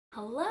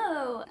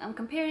Hello! I'm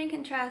comparing and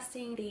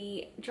contrasting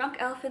the Drunk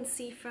Elephant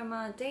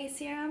C-Firma Day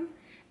Serum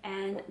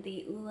and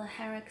the Ole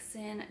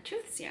Henriksen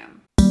Truth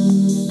Serum.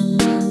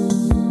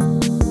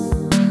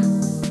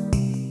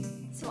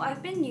 So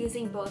I've been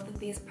using both of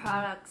these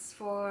products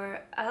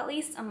for at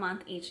least a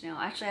month each now.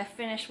 Actually, I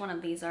finished one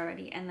of these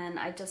already and then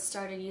I just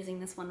started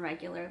using this one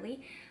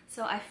regularly.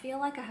 So I feel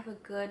like I have a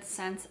good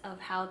sense of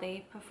how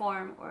they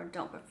perform or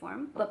don't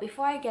perform. But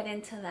before I get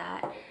into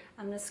that,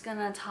 I'm just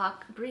gonna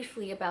talk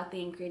briefly about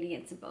the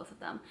ingredients in both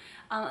of them.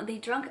 The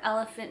Drunk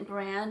Elephant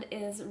brand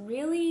is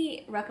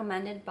really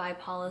recommended by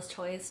Paula's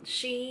Choice.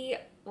 She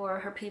or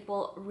her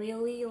people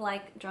really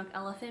like Drunk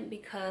Elephant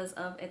because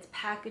of its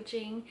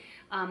packaging,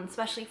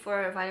 especially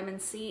for vitamin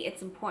C.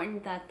 It's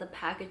important that the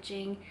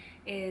packaging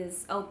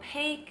is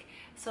opaque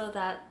so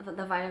that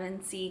the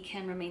vitamin C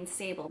can remain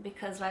stable,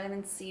 because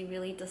vitamin C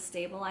really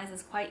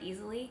destabilizes quite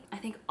easily. I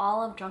think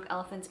all of Drunk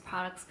Elephant's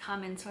products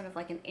come in sort of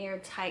like an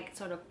airtight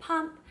sort of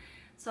pump,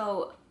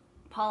 so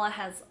Paula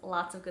has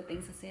lots of good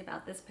things to say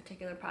about this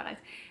particular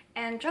product.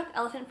 And Drunk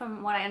Elephant,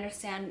 from what I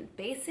understand,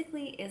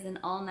 basically is an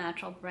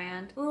all-natural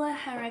brand. Ole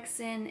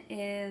Henriksen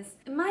is,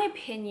 in my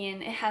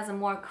opinion, it has a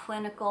more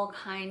clinical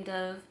kind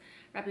of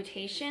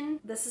reputation.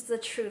 This is the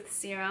Truth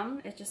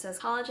Serum. It just says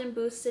collagen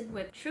boosted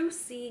with True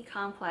C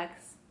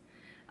complex.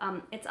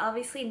 It's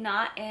obviously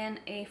not in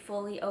a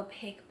fully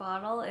opaque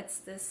bottle. It's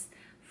this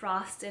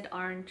frosted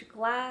orange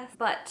glass,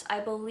 but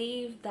I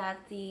believe that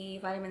the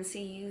vitamin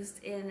C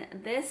used in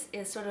this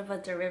is sort of a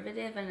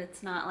derivative and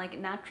it's not like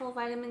natural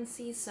vitamin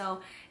C,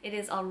 so it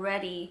is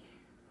already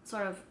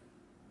sort of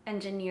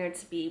engineered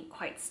to be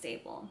quite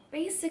stable.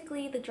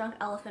 Basically, the Drunk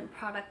Elephant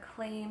product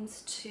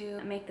claims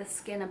to make the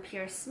skin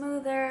appear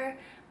smoother,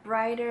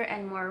 brighter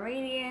and more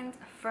radiant,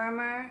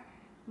 firmer,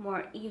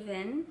 more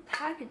even.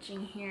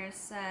 Packaging here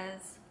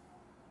says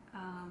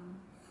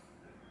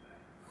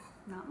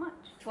not much.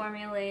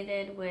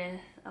 Formulated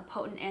with a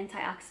potent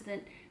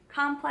antioxidant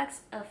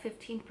complex of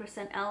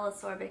 15%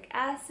 L-ascorbic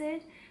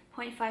acid,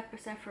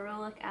 0.5%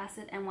 ferulic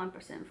acid, and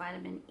 1%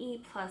 vitamin E,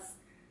 plus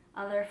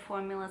other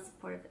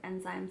formula-supportive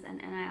enzymes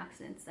and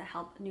antioxidants that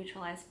help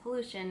neutralize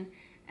pollution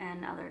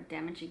and other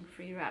damaging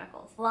free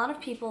radicals. A lot of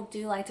people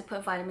do like to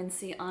put vitamin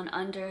C on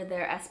under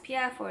their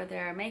SPF or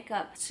their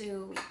makeup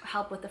to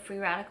help with the free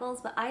radicals,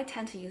 but I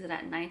tend to use it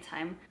at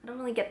nighttime. I don't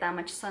really get that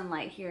much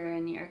sunlight here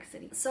in New York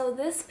City. So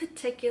this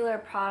particular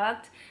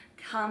product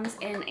comes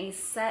in a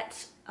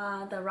set,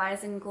 the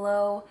Rise and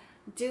Glow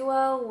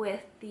Duo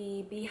with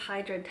the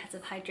B-Hydra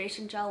Intensive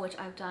Hydration Gel, which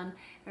I've done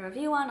a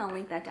review on. I'll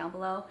link that down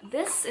below.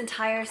 This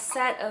entire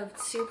set of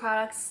two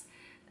products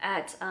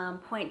at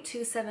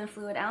 0.27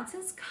 fluid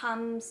ounces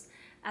comes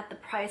at the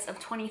price of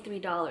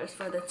 $23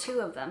 for the two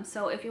of them.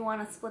 So if you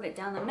want to split it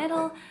down the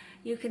middle,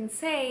 you can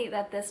say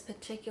that this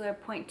particular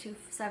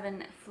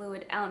 0.27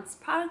 fluid ounce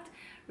product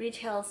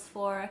retails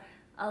for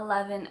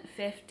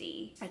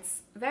 $11.50.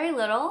 It's very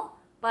little,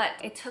 but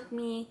it took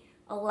me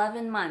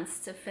 11 months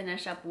to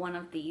finish up one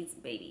of these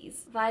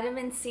babies.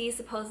 Vitamin C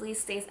supposedly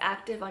stays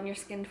active on your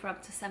skin for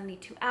up to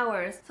 72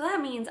 hours. So that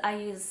means I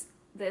use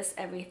this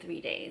every 3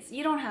 days.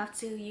 You don't have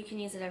to, you can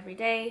use it every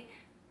day,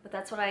 but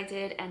that's what I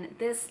did, and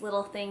this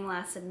little thing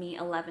lasted me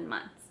 11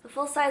 months. The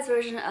full-size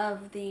version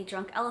of the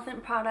Drunk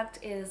Elephant product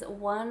is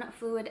 1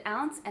 fluid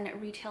ounce and it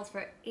retails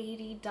for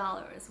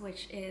 $80,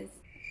 which is,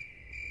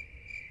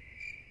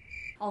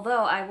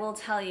 although I will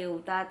tell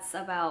you that's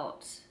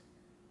about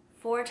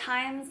 4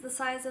 times the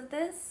size of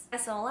this.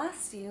 So it'll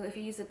last you, if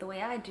you use it the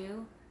way I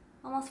do,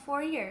 almost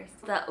 4 years.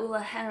 The Ole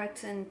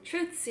Henriksen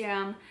Truth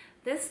Serum,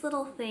 this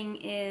little thing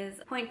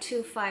is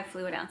 0.25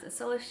 fluid ounces,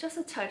 so it's just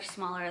a touch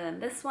smaller than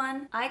this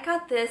one. I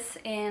got this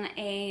in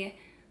a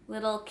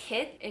little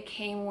kit. It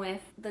came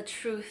with the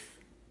Truth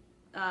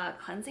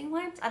cleansing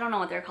wipes. I don't know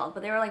what they're called,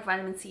 but they were like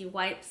vitamin C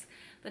wipes.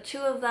 The two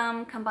of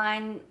them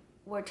combined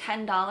were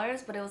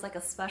 $10, but it was like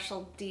a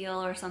special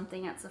deal or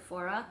something at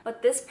Sephora.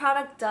 But this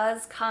product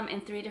does come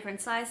in 3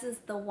 different sizes.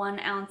 The 1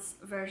 ounce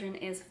version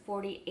is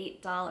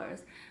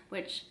 $48,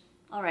 which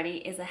already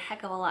is a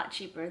heck of a lot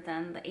cheaper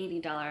than the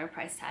 $80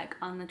 price tag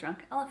on the Drunk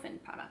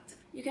Elephant product.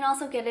 You can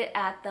also get it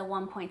at the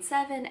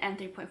 1.7 and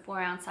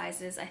 3.4 ounce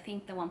sizes. I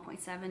think the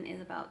 1.7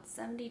 is about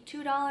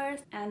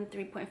 $72 and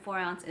 3.4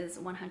 ounce is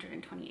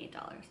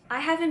 $128. I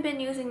haven't been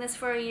using this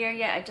for a year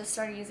yet. I just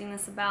started using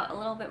this about a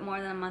little bit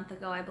more than a month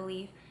ago, I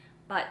believe.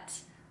 But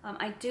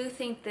I do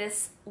think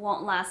this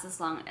won't last as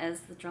long as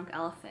the Drunk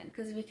Elephant,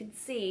 because if you can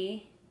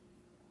see,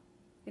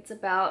 it's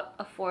about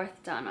a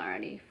 4th done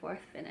already, 4th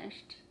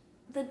finished.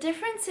 The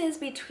differences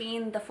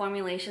between the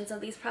formulations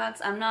of these products,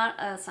 I'm not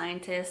a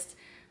scientist,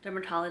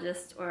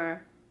 dermatologist,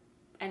 or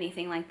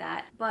anything like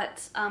that,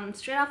 but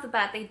straight off the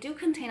bat, they do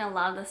contain a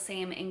lot of the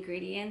same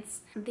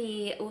ingredients.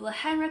 The Ole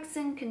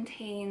Henriksen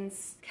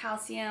contains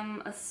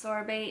calcium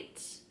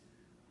ascorbate,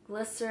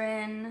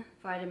 glycerin,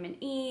 vitamin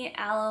E,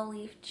 aloe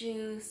leaf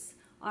juice,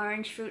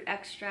 orange fruit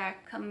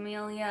extract,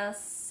 camellia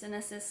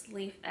sinensis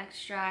leaf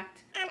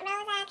extract, rosa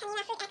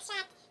canina fruit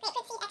extract,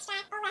 grapefruit seed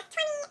extract, Ole 20,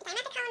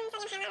 dimethicone,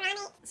 sodium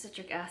hyaluronic,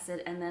 citric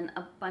acid, and then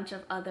a bunch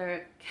of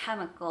other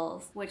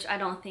chemicals, which I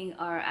don't think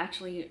are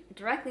actually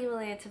directly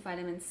related to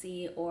vitamin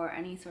C or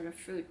any sort of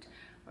fruit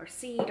or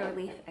seed or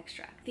leaf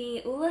extract.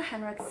 The Ole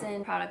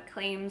Henriksen product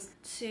claims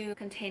to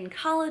contain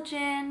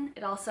collagen.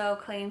 It also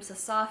claims to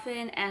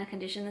soften and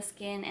condition the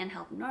skin and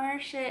help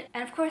nourish it.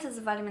 And of course, as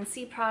a vitamin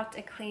C product,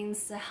 it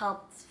claims to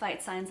help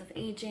fight signs of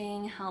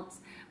aging,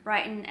 helps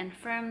brighten and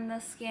firm the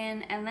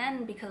skin, and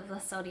then because of the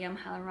sodium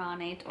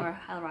hyaluronate or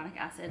hyaluronic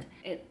acid,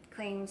 it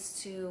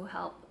claims to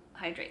help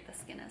hydrate the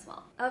skin as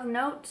well. Of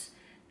note,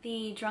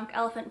 the Drunk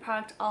Elephant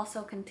product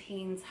also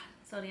contains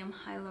sodium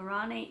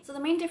hyaluronate. So the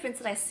main difference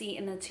that I see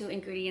in the two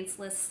ingredients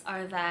lists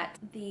are that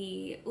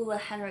the Ole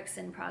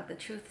Henriksen product, the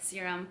Truth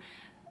Serum,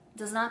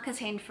 does not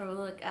contain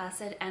ferulic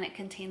acid and it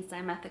contains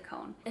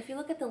dimethicone. If you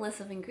look at the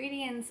list of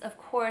ingredients, of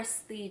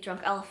course the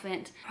Drunk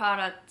Elephant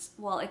product,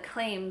 well, it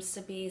claims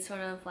to be sort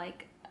of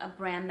like a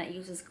brand that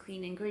uses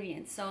clean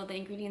ingredients. So the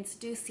ingredients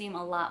do seem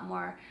a lot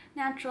more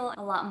natural,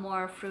 a lot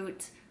more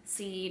fruit,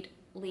 seed,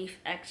 leaf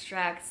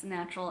extracts,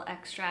 natural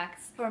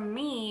extracts. For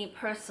me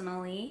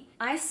personally,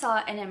 I saw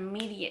an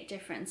immediate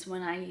difference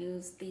when I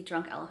used the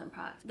Drunk Elephant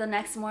product. The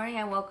next morning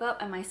I woke up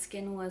and my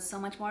skin was so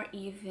much more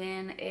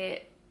even.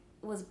 It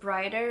was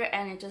brighter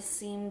and it just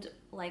seemed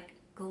like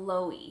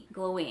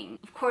glowing.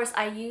 Of course,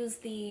 I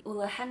used the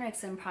Ole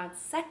Henriksen product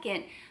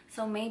second,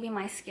 so maybe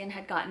my skin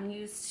had gotten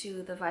used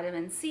to the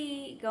vitamin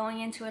C going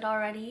into it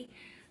already.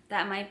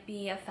 That might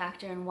be a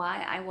factor in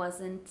why I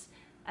wasn't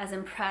as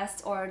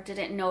impressed or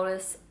didn't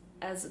notice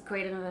as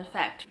great of an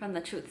effect from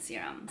the Truth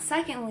Serum.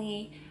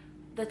 Secondly,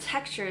 the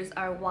textures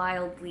are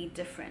wildly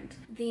different.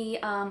 The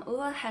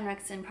Ole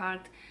Henriksen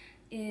product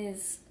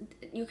is,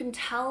 you can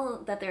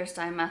tell that there's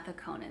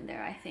dimethicone in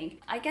there, I think.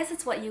 I guess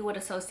it's what you would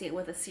associate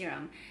with a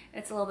serum.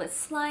 It's a little bit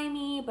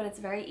slimy, but it's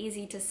very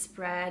easy to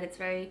spread.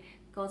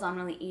 Goes on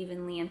really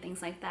evenly and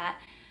things like that.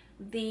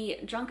 The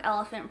Drunk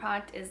Elephant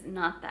product is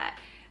not that.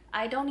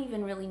 I don't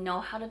even really know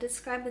how to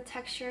describe the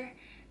texture.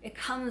 It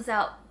comes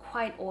out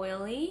quite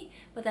oily,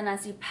 but then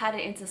as you pat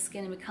it into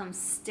skin, it becomes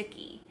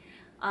sticky.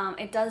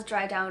 It does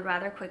dry down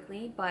rather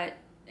quickly, but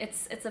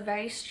it's a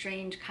very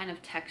strange kind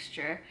of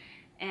texture,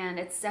 and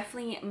it's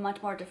definitely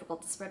much more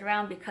difficult to spread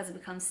around because it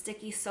becomes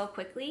sticky so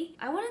quickly.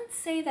 I wouldn't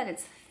say that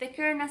it's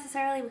thicker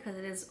necessarily because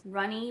it is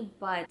runny,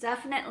 but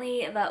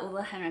definitely the Ole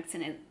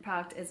Henriksen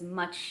product is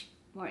much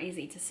more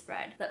easy to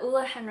spread. The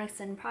Ole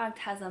Henriksen product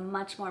has a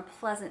much more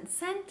pleasant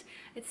scent.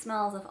 It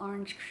smells of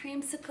orange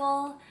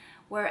creamsicle,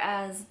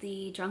 whereas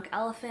the Drunk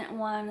Elephant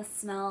one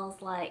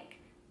smells like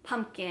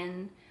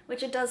pumpkin,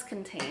 which it does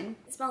contain.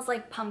 It smells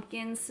like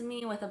pumpkins to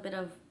me with a bit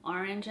of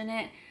orange in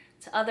it.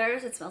 To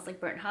others, it smells like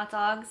burnt hot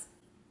dogs.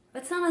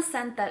 It's not a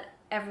scent that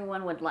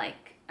everyone would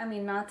like. I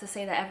mean, not to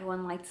say that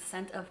everyone likes the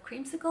scent of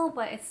creamsicle,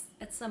 but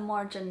it's a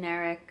more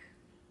generic,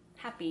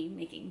 happy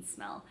making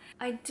smell.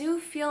 I do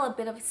feel a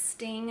bit of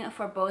sting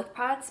for both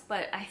products,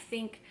 but I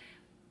think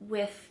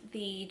with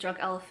the Drunk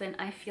Elephant,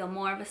 I feel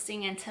more of a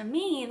sting, and to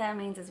me, that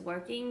means it's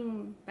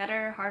working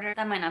better, harder.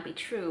 That might not be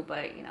true,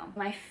 but you know.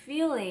 My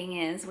feeling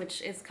is,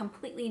 which is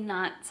completely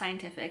not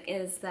scientific,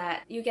 is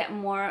that you get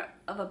more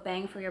of a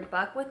bang for your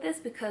buck with this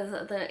because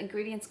the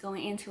ingredients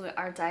going into it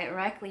are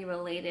directly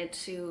related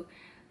to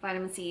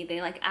vitamin C.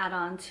 They like add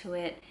on to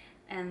it,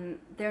 and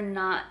they're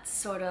not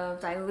sort of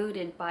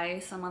diluted by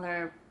some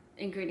other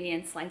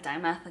ingredients like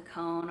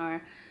dimethicone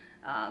or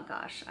oh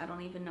gosh, I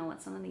don't even know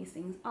what some of these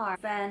things are.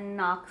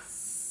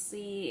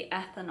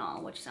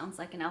 Phenoxyethanol, which sounds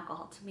like an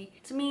alcohol to me.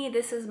 To me,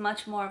 this is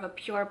much more of a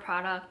pure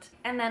product.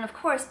 And then of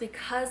course,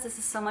 because this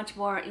is so much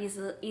more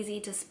easy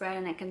to spread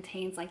and it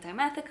contains like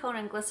dimethicone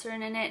and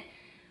glycerin in it,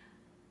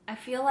 I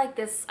feel like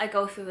I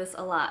go through this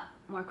a lot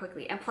more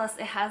quickly. And plus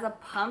it has a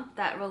pump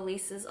that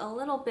releases a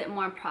little bit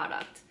more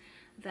product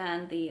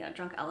than the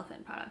Drunk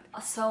Elephant product.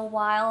 So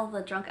while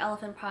the Drunk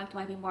Elephant product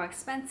might be more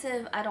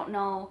expensive, I don't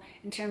know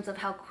in terms of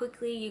how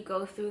quickly you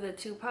go through the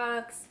two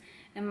products.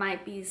 It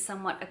might be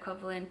somewhat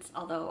equivalent,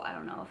 although I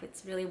don't know if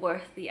it's really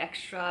worth the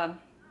extra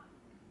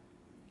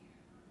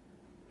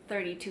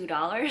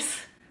 $32.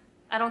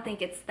 I don't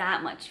think it's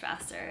that much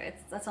faster.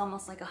 That's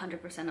almost like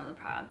 100% of the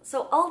product.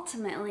 So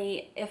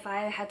ultimately, if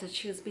I had to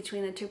choose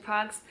between the two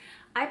products,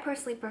 I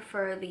personally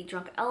prefer the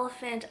Drunk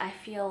Elephant. I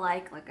feel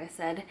like I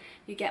said,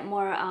 you get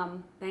more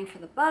bang for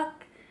the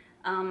buck.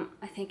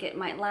 I think it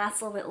might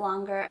last a little bit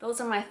longer.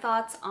 Those are my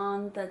thoughts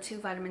on the two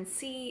vitamin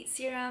C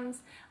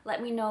serums.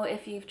 Let me know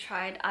if you've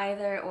tried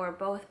either or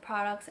both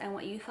products and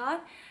what you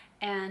thought.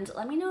 And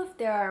let me know if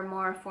there are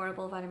more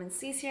affordable vitamin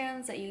C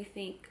serums that you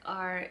think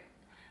are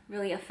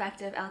really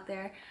effective out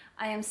there.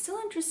 I am still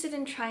interested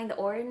in trying the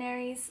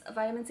Ordinary's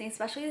vitamin C,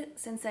 especially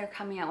since they're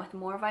coming out with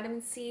more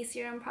vitamin C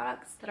serum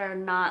products that are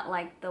not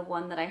like the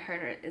one that I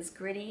heard is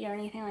gritty or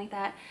anything like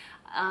that.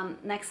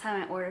 Next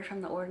time I order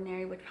from the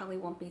Ordinary, which probably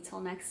won't be till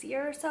next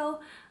year or so,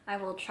 I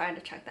will try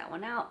to check that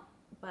one out.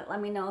 But let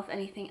me know if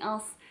anything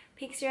else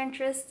piques your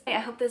interest. I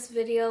hope this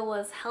video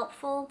was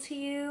helpful to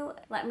you.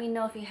 Let me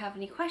know if you have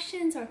any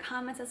questions or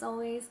comments as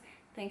always.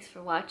 Thanks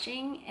for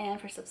watching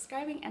and for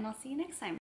subscribing, and I'll see you next time.